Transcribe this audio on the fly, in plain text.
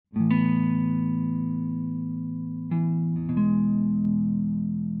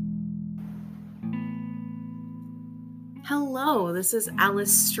Hello, this is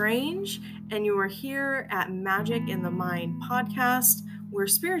Alice Strange, and you are here at Magic in the Mind podcast, where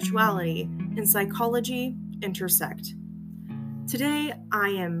spirituality and psychology intersect. Today, I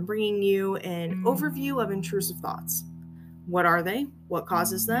am bringing you an overview of intrusive thoughts. What are they, what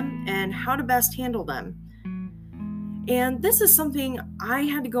causes them, and how to best handle them. And this is something I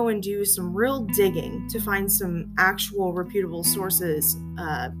had to go and do some real digging to find some actual reputable sources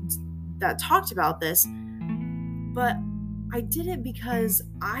that talked about this. But I did it because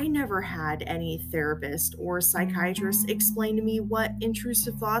I never had any therapist or psychiatrist explain to me what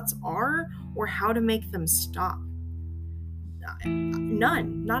intrusive thoughts are or how to make them stop.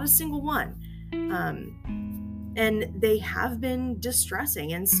 None, not a single one. And they have been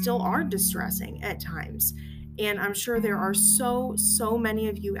distressing and still are distressing at times. And I'm sure there are so many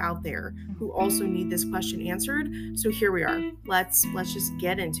of you out there who also need this question answered. So here we are. Let's just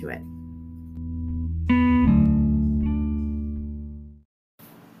get into it.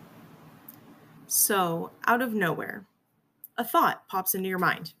 So, out of nowhere, a thought pops into your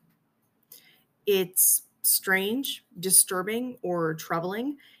mind. It's strange, disturbing, or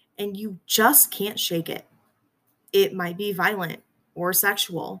troubling, and you just can't shake it. It might be violent or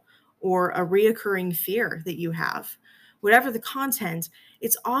sexual or a reoccurring fear that you have. Whatever the content,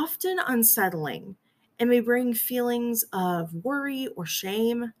 it's often unsettling and may bring feelings of worry or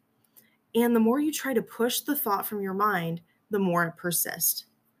shame. And the more you try to push the thought from your mind, the more it persists.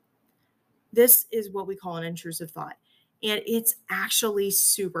 This is what we call an intrusive thought, and it's actually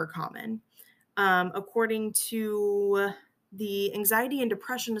super common. According to the Anxiety and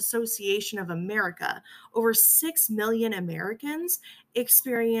Depression Association of America, over 6 million Americans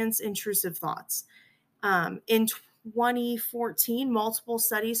experience intrusive thoughts. In 2014, multiple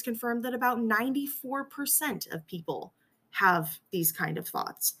studies confirmed that about 94% of people have these kind of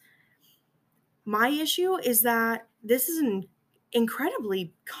thoughts. My issue is that this is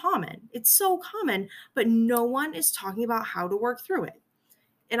incredibly common. It's so common, but no one is talking about how to work through it.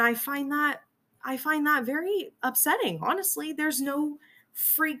 And I find that very upsetting. Honestly, there's no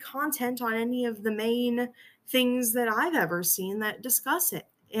free content on any of the main things that I've ever seen that discuss it.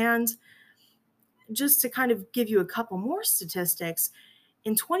 And just to kind of give you a couple more statistics,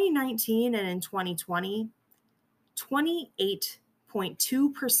 in 2019 and in 2020,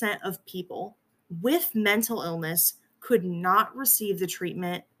 28.2% of people with mental illness could not receive the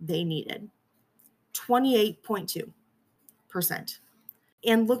treatment they needed. 28.2%.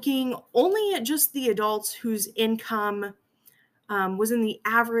 And looking only at just the adults whose income was in the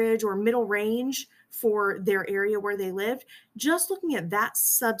average or middle range for their area where they lived, just looking at that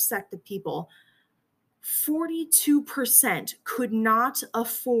subsect of people, 42% could not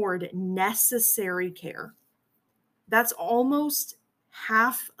afford necessary care. That's almost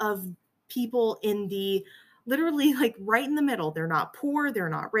half of people in the literally like right in the middle. They're not poor, they're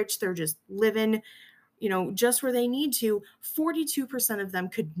not rich, they're just living, just where they need to. 42% of them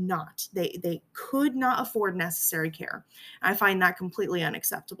could not. They could not afford necessary care. I find that completely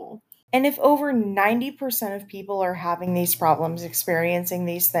unacceptable. And if over 90% of people are having these problems, experiencing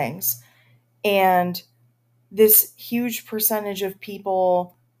these things, and this huge percentage of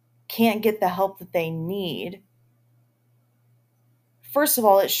people can't get the help that they need, first of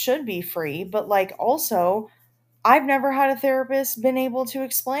all, it should be free, but also, I've never had a therapist been able to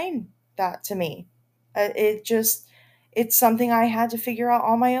explain that to me. It's something I had to figure out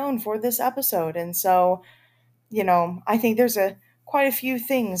on my own for this episode. And so, I think there's quite a few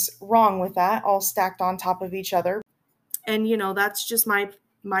things wrong with that, all stacked on top of each other. And, that's just my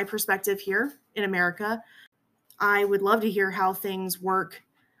perspective here in America. I would love to hear how things work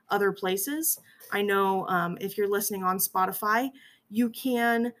other places. I know if you're listening on Spotify, you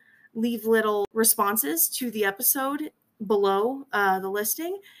can leave little responses to the episode below the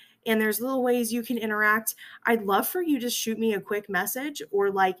listing. And there's little ways you can interact. I'd love for you to shoot me a quick message or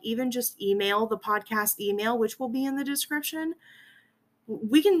even just email the podcast email, which will be in the description.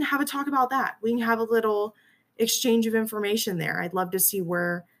 We can have a talk about that. We can have a little exchange of information there. I'd love to see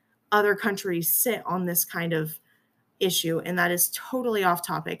where other countries sit on this kind of issue. And that is totally off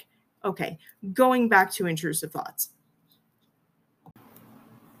topic. Okay, going back to intrusive thoughts.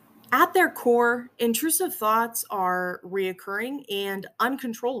 At their core, intrusive thoughts are reoccurring and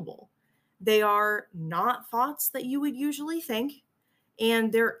uncontrollable. They are not thoughts that you would usually think,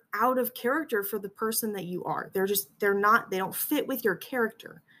 and they're out of character for the they don't fit with your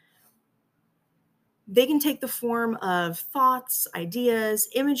character. They can take the form of thoughts, ideas,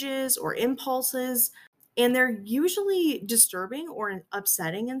 images, or impulses, and they're usually disturbing or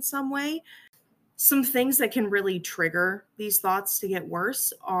upsetting in some way. Some things that can really trigger these thoughts to get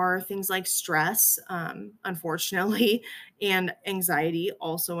worse are things like stress, unfortunately, and anxiety,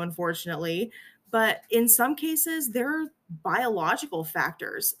 also unfortunately. But in some cases, there are biological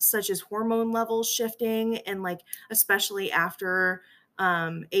factors such as hormone levels shifting, and like especially after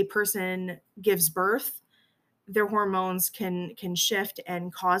a person gives birth, their hormones can shift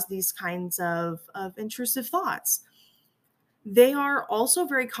and cause these kinds of intrusive thoughts. They are also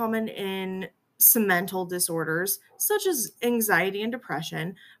very common in some mental disorders, such as anxiety and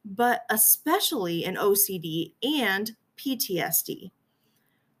depression, but especially in OCD and PTSD.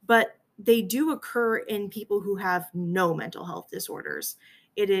 But they do occur in people who have no mental health disorders.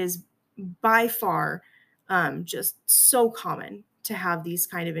 It is by far just so common to have these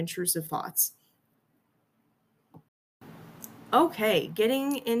kind of intrusive thoughts. Okay,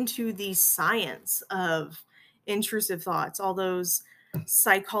 getting into the science of intrusive thoughts, all those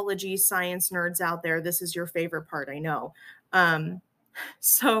psychology science nerds out there, this is your favorite part, I know. Um,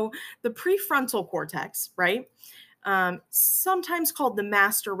 so, the prefrontal cortex, right? Sometimes called the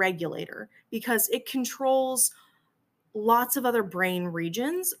master regulator because it controls lots of other brain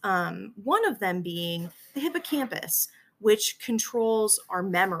regions, one of them being the hippocampus, which controls our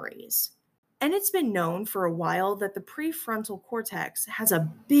memories. And it's been known for a while that the prefrontal cortex has a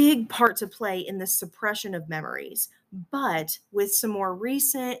big part to play in the suppression of memories. But with some more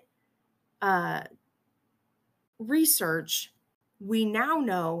recent uh, research, we now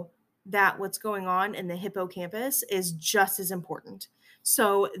know that what's going on in the hippocampus is just as important.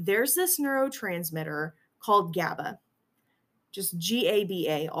 So there's this neurotransmitter called GABA, just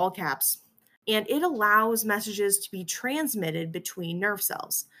GABA, all caps, and it allows messages to be transmitted between nerve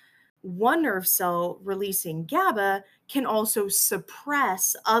cells. One nerve cell releasing GABA can also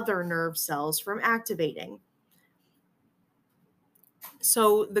suppress other nerve cells from activating.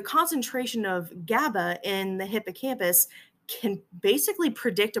 So, the concentration of GABA in the hippocampus can basically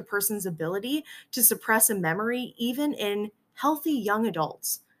predict a person's ability to suppress a memory, even in healthy young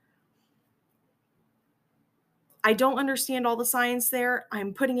adults. I don't understand all the science there.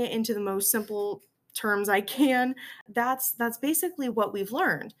 I'm putting it into the most simple terms I can. That's basically what we've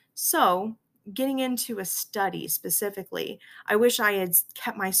learned. So, getting into a study specifically, I wish I had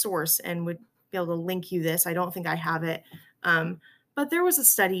kept my source and would be able to link you this. I don't think I have it. But there was a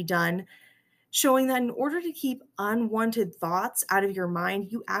study done showing that in order to keep unwanted thoughts out of your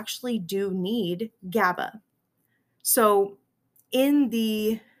mind, you actually do need GABA. So, in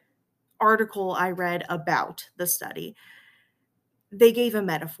the article I read about the study, they gave a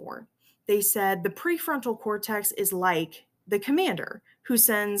metaphor. They said the prefrontal cortex is like the commander who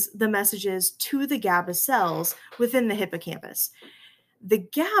sends the messages to the GABA cells within the hippocampus. The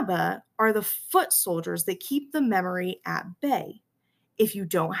GABA are the foot soldiers that keep the memory at bay. If you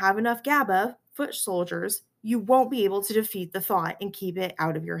don't have enough GABA, foot soldiers, you won't be able to defeat the thought and keep it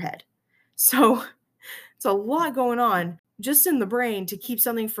out of your head. So it's a lot going on just in the brain to keep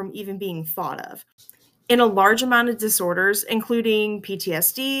something from even being thought of. In a large amount of disorders, including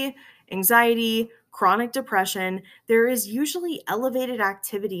PTSD, anxiety, chronic depression, there is usually elevated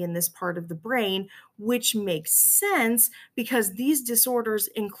activity in this part of the brain, which makes sense because these disorders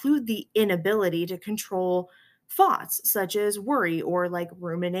include the inability to control thoughts such as worry or like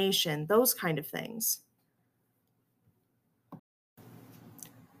rumination, those kind of things.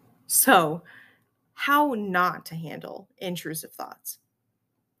 So, how not to handle intrusive thoughts?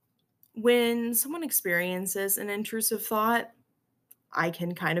 When someone experiences an intrusive thought, I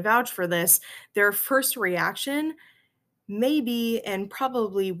can kind of vouch for this. Their first reaction may be and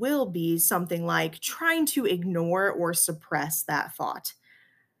probably will be something like trying to ignore or suppress that thought.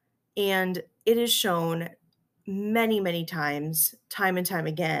 And it is shown many, many times, time and time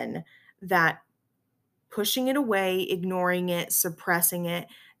again, that pushing it away, ignoring it, suppressing it,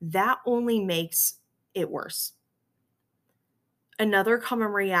 that only makes it worse. Another common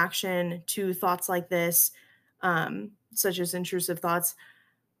reaction to thoughts like this, such as intrusive thoughts,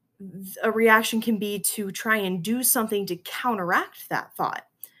 a reaction can be to try and do something to counteract that thought.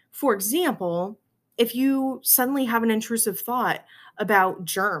 For example, if you suddenly have an intrusive thought about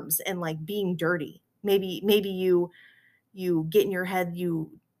germs and like being dirty, maybe you get in your head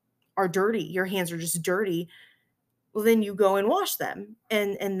you are dirty, your hands are just dirty, well then you go and wash them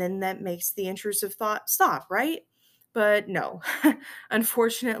and then that makes the intrusive thought stop, right? But no.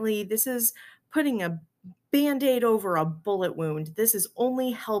 Unfortunately, this is putting a band-aid over a bullet wound. This is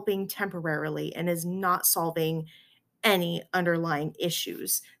only helping temporarily and is not solving any underlying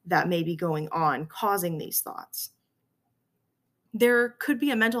issues that may be going on causing these thoughts. There could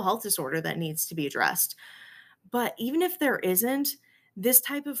be a mental health disorder that needs to be addressed, but even if there isn't, This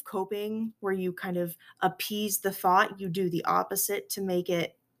type of coping where you kind of appease the thought, you do the opposite to make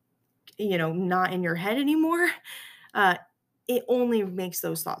it, not in your head anymore. Uh, it only makes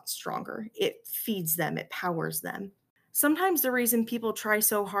those thoughts stronger. It feeds them, it powers them. Sometimes the reason people try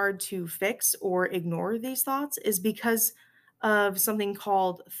so hard to fix or ignore these thoughts is because of something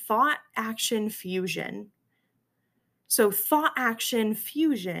called thought action fusion. So, thought action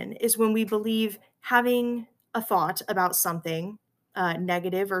fusion is when we believe having a thought about something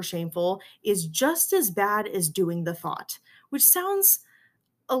negative or shameful is just as bad as doing the thought, which sounds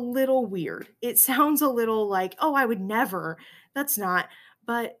a little weird. It sounds a little like, oh, I would never. That's not.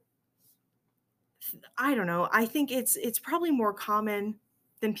 But I don't know. I think it's probably more common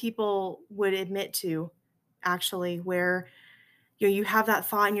than people would admit to, actually, where you have that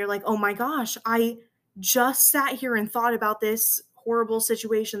thought and you're like, "Oh my gosh, I just sat here and thought about this horrible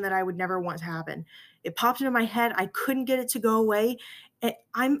situation that I would never want to happen. It popped into my head. I couldn't get it to go away. And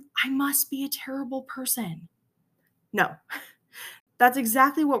I must be a terrible person." No. That's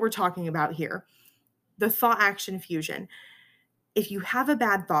exactly what we're talking about here. The thought action fusion. If you have a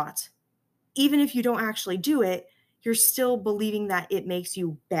bad thought, even if you don't actually do it, you're still believing that it makes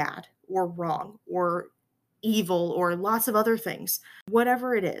you bad or wrong or evil or lots of other things.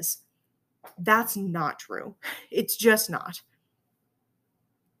 Whatever it is, that's not true. It's just not.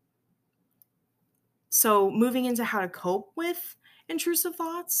 So, moving into how to cope with intrusive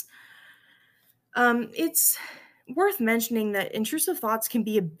thoughts, it's worth mentioning that intrusive thoughts can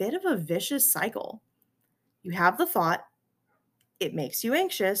be a bit of a vicious cycle. You have the thought, it makes you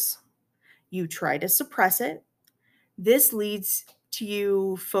anxious, you try to suppress it. This leads to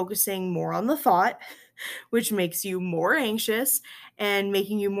you focusing more on the thought, which makes you more anxious and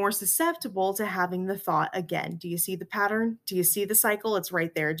making you more susceptible to having the thought again. Do you see the pattern? Do you see the cycle? It's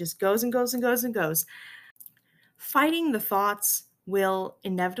right there. It just goes and goes and goes and goes. Fighting the thoughts will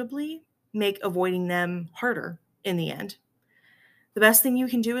inevitably make avoiding them harder in the end. The best thing you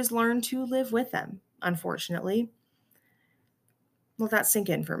can do is learn to live with them, unfortunately. Let that sink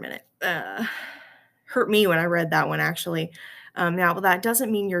in for a minute. Hurt me when I read that one, actually. Now, that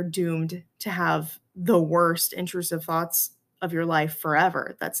doesn't mean you're doomed to have the worst intrusive thoughts of your life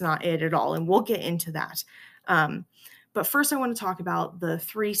forever. That's not it at all. And we'll get into that. But first, I want to talk about the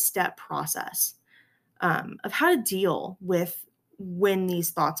 3-step process of how to deal with when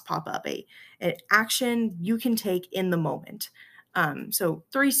these thoughts pop up, an action you can take in the moment. So,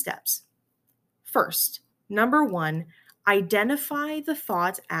 3 steps. First, number 1, identify the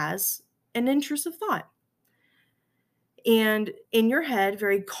thought as an intrusive thought. And in your head,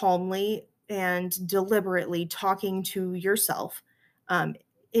 very calmly and deliberately talking to yourself, um,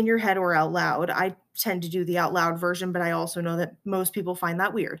 in your head or out loud. I tend to do the out loud version, but I also know that most people find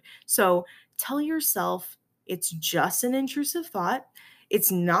that weird. So tell yourself it's just an intrusive thought.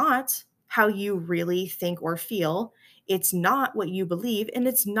 It's not how you really think or feel. It's not what you believe, and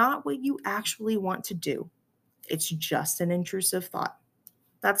it's not what you actually want to do. It's just an intrusive thought.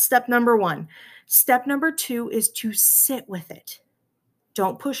 That's step number 1. Step number 2 is to sit with it.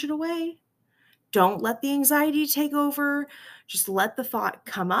 Don't push it away. Don't let the anxiety take over. Just let the thought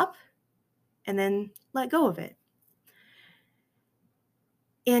come up and then let go of it.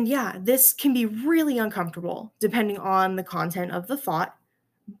 And yeah, this can be really uncomfortable depending on the content of the thought,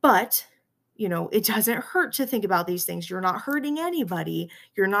 but it doesn't hurt to think about these things. You're not hurting anybody.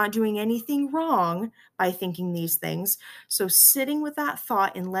 You're not doing anything wrong by thinking these things. So sitting with that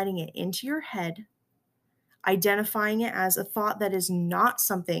thought and letting it into your head, identifying it as a thought that is not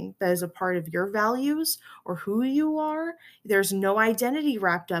something that is a part of your values or who you are. There's no identity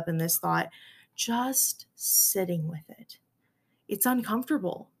wrapped up in this thought. Just sitting with it. It's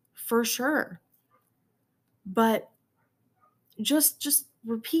uncomfortable, for sure. But just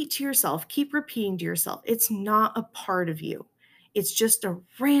repeat to yourself, keep repeating to yourself, it's not a part of you. It's just a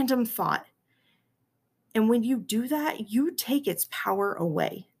random thought. And when you do that, you take its power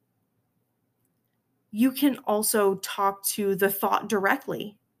away. You can also talk to the thought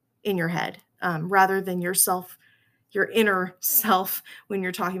directly in your head, rather than yourself, your inner self. When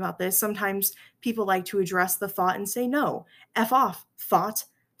you're talking about this, sometimes people like to address the thought and say, no, F off, thought,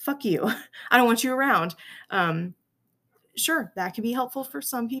 fuck you. I don't want you around. Sure, that can be helpful for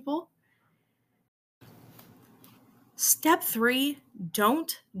some people. Step 3,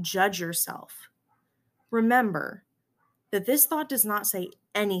 don't judge yourself. Remember that this thought does not say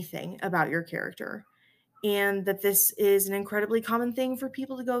anything about your character, and that this is an incredibly common thing for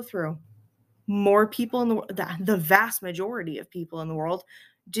people to go through. More people in the vast majority of people in the world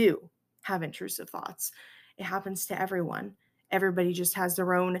do have intrusive thoughts. It happens to everyone. Everybody just has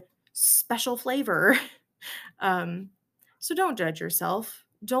their own special flavor. So don't judge yourself.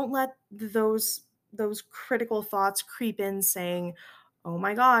 Don't let those critical thoughts creep in saying, "Oh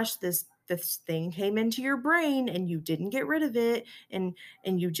my gosh, this thing came into your brain and you didn't get rid of it and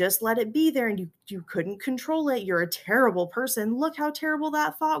you just let it be there and you couldn't control it. You're a terrible person. Look how terrible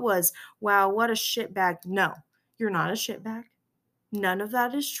that thought was. Wow, what a shitbag." No, you're not a shitbag. None of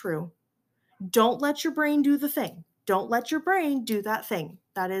that is true. Don't let your brain do the thing. Don't let your brain do that thing.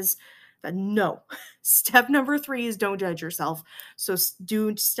 That is that no. Step number 3 is don't judge yourself. So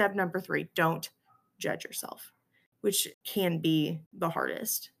do step number 3, don't judge yourself, which can be the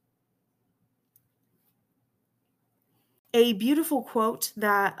hardest. A beautiful quote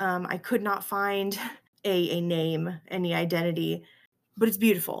that I could not find a name, any identity, but it's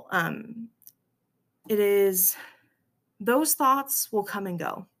beautiful. It is, those thoughts will come and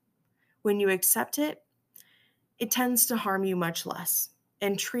go. When you accept it, it tends to harm you much less,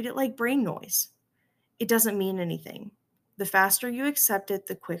 and treat it like brain noise. It doesn't mean anything. The faster you accept it,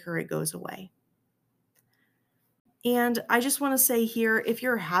 the quicker it goes away. And I just want to say here, if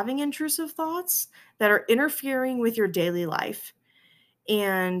you're having intrusive thoughts that are interfering with your daily life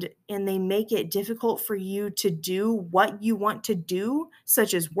and they make it difficult for you to do what you want to do,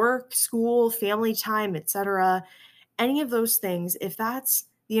 such as work, school, family time, etc., any of those things, if that's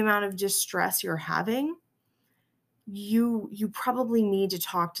the amount of distress you're having, you probably need to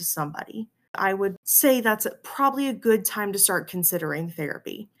talk to somebody. I would say that's probably a good time to start considering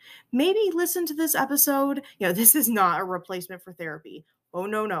therapy. Maybe listen to this episode. This is not a replacement for therapy. Oh,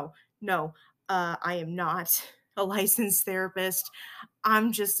 no, no, no. I am not a licensed therapist.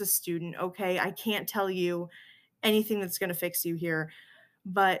 I'm just a student, okay? I can't tell you anything that's going to fix you here.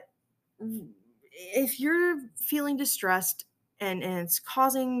 But if you're feeling distressed and it's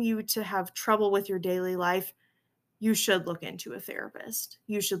causing you to have trouble with your daily life, you should look into a therapist.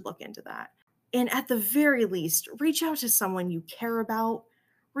 You should look into that. And at the very least, reach out to someone you care about.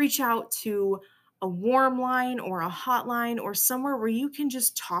 Reach out to a warm line or a hotline or somewhere where you can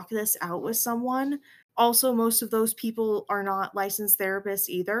just talk this out with someone. Also, most of those people are not licensed therapists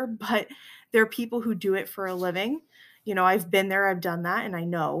either, but they're people who do it for a living. I've been there, I've done that, and I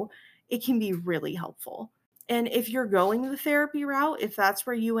know it can be really helpful. And if you're going the therapy route, if that's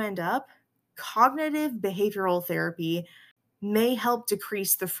where you end up, cognitive behavioral therapy may help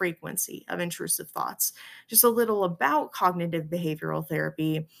decrease the frequency of intrusive thoughts. Just a little about cognitive behavioral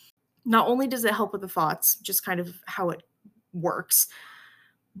therapy. Not only does it help with the thoughts, just kind of how it works,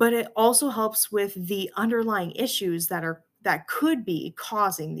 but it also helps with the underlying issues that could be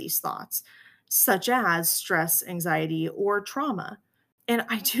causing these thoughts, such as stress, anxiety, or trauma. And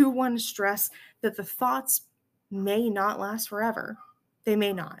I do want to stress that the thoughts may not last forever. They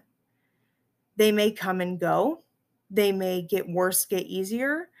may not. They may come and go. They may get worse, get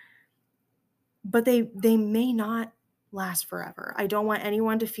easier, but they may not last forever. I don't want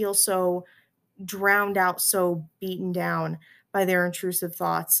anyone to feel so drowned out, so beaten down by their intrusive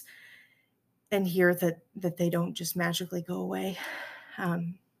thoughts and hear that they don't just magically go away.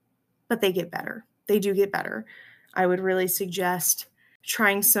 But they get better. They do get better. I would really suggest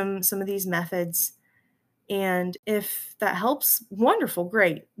trying some of these methods. And if that helps, wonderful,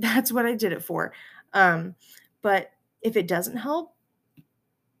 great. That's what I did it for. But if it doesn't help,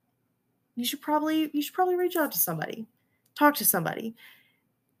 you should probably reach out to somebody. Talk to somebody.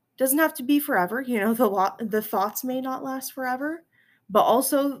 Doesn't have to be forever. The thoughts may not last forever, but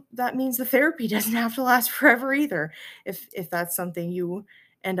also that means the therapy doesn't have to last forever either, if that's something you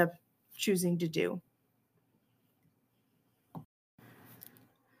end up choosing to do.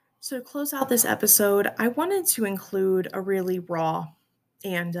 So to close out this episode, I wanted to include a really raw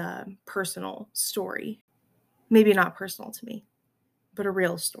and personal story. Maybe not personal to me, but a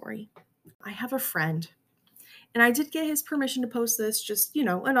real story. I have a friend, and I did get his permission to post this just,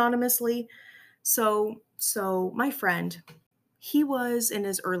 anonymously. So my friend, he was in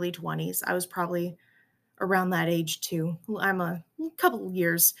his early 20s. I was probably around that age too. I'm a couple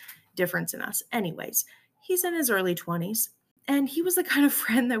years difference in us. Anyways, he's in his early 20s, and he was the kind of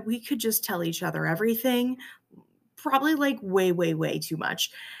friend that we could just tell each other everything, probably like way, way, way too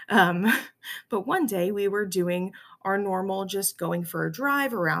much. But one day we were doing our normal, just going for a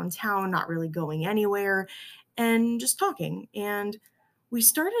drive around town, not really going anywhere, and just talking. And we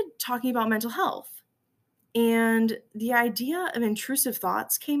started talking about mental health. And the idea of intrusive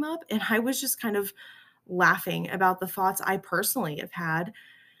thoughts came up, and I was just kind of laughing about the thoughts I personally have had,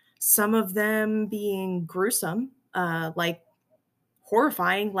 some of them being gruesome, like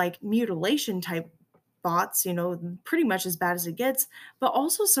horrifying, like mutilation type thoughts, pretty much as bad as it gets, but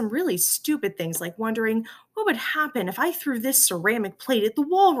also some really stupid things like wondering what would happen if I threw this ceramic plate at the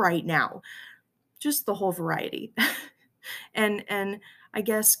wall right now. Just the whole variety. And I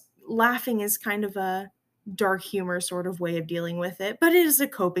guess laughing is kind of a dark humor sort of way of dealing with it, but it is a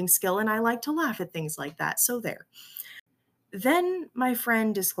coping skill and I like to laugh at things like that. So there. Then my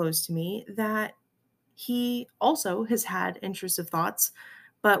friend disclosed to me that he also has had intrusive thoughts,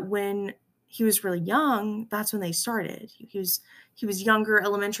 but when he was really young, that's when they started. He was younger,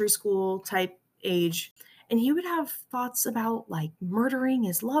 elementary school type age, and he would have thoughts about like murdering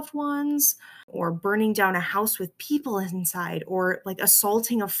his loved ones or burning down a house with people inside or like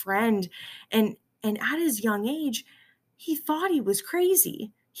assaulting a friend. And at his young age, he thought he was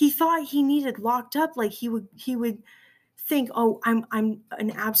crazy. He thought he needed locked up. Like he would think, "Oh, I'm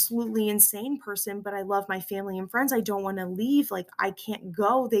an absolutely insane person, but I love my family and friends. I don't want to leave. Like I can't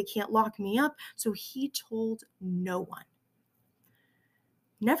go. They can't lock me up." So he told no one.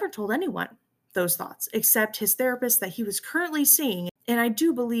 Never told anyone those thoughts except his therapist that he was currently seeing. And I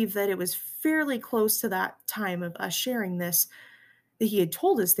do believe that it was fairly close to that time of us sharing this that he had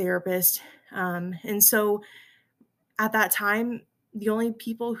told his therapist. And so at that time, the only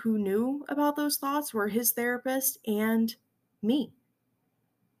people who knew about those thoughts were his therapist and me.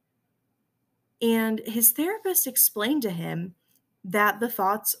 And his therapist explained to him that the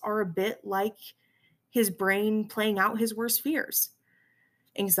thoughts are a bit like his brain playing out his worst fears.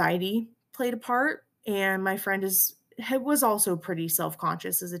 Anxiety played a part, and my friend was also pretty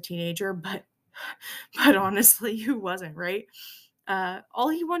self-conscious as a teenager, but but honestly, who wasn't, right? All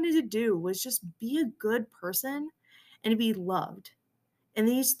he wanted to do was just be a good person and be loved. And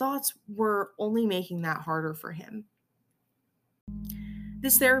these thoughts were only making that harder for him.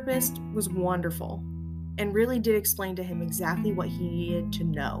 This therapist was wonderful and really did explain to him exactly what he needed to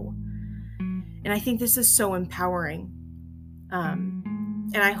know. And I think this is so empowering.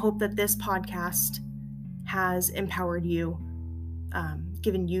 And I hope that this podcast has empowered you,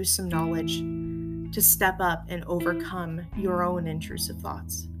 given you some knowledge to step up and overcome your own intrusive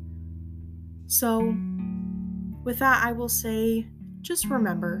thoughts. So, with that, I will say just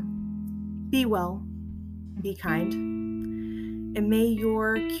remember, be well, be kind, and may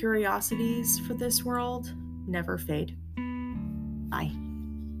your curiosities for this world never fade. Bye.